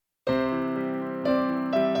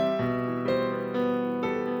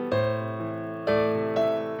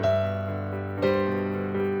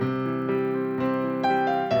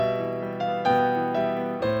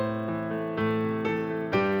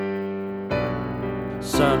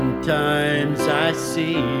Sometimes I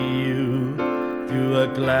see you through a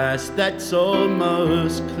glass that's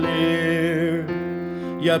almost clear.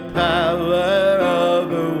 Your power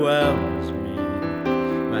overwhelms me,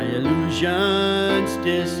 my illusions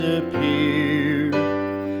disappear.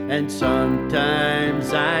 And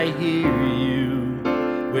sometimes I hear you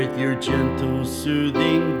with your gentle,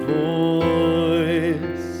 soothing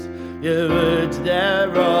voice. Your words,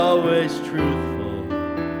 they're always truthful,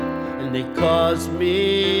 and they cause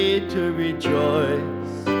me to rejoice.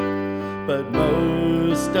 But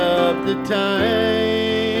most of the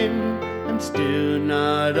time, I'm still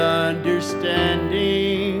not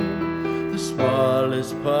understanding the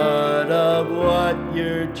smallest part of what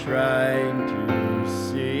you're trying to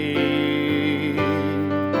see.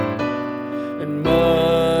 And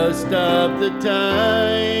most of the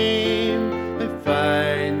time, I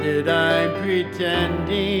find that I'm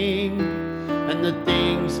pretending, and the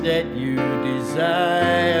things that you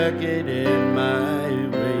desire get in my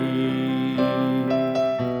way.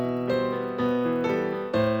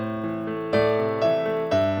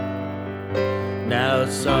 Now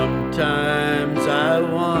sometimes I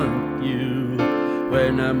want you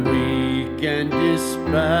when I'm weak and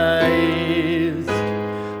despised.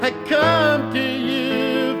 I come to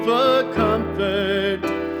you for comfort,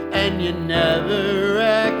 and you never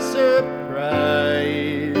act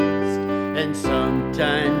surprised. And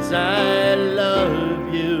sometimes I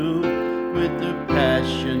love you with a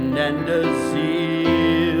passion and a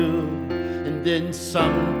zeal. And then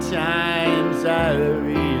sometimes I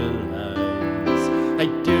realize I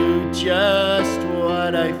do just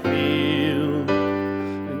what I feel.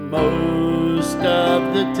 And most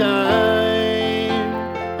of the time,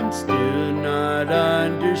 I'm still not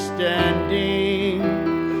understanding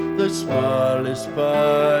the smallest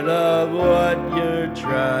part of what you're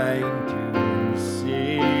trying to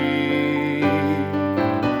see.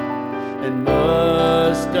 And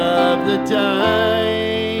most of the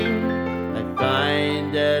time, I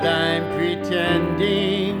find that I'm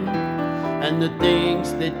pretending, and the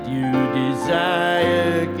things that you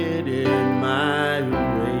desire get in my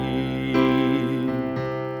way.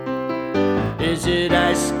 Is it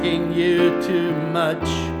asking you too much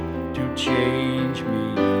to change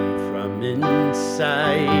me from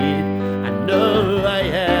inside? I know I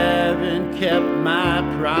haven't kept my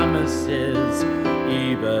promises,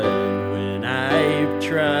 even when I've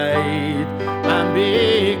tried. I'm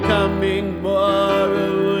becoming more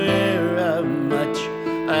aware how much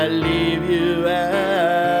I leave you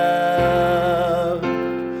out.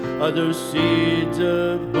 Are those seeds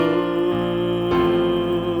of hope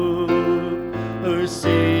or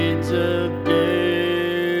seeds of death?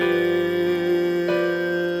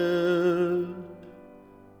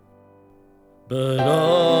 But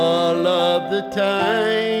all of the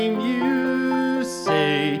time you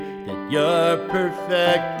say that you're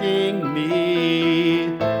perfecting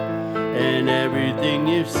me, and everything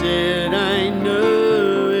you've said I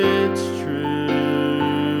know it's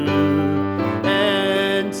true.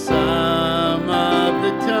 And some of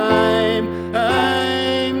the time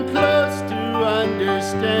I'm close to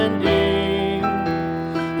understanding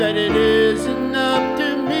that it isn't up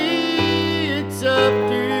to me, it's up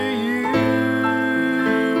to you.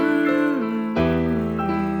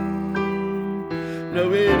 No,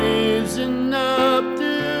 it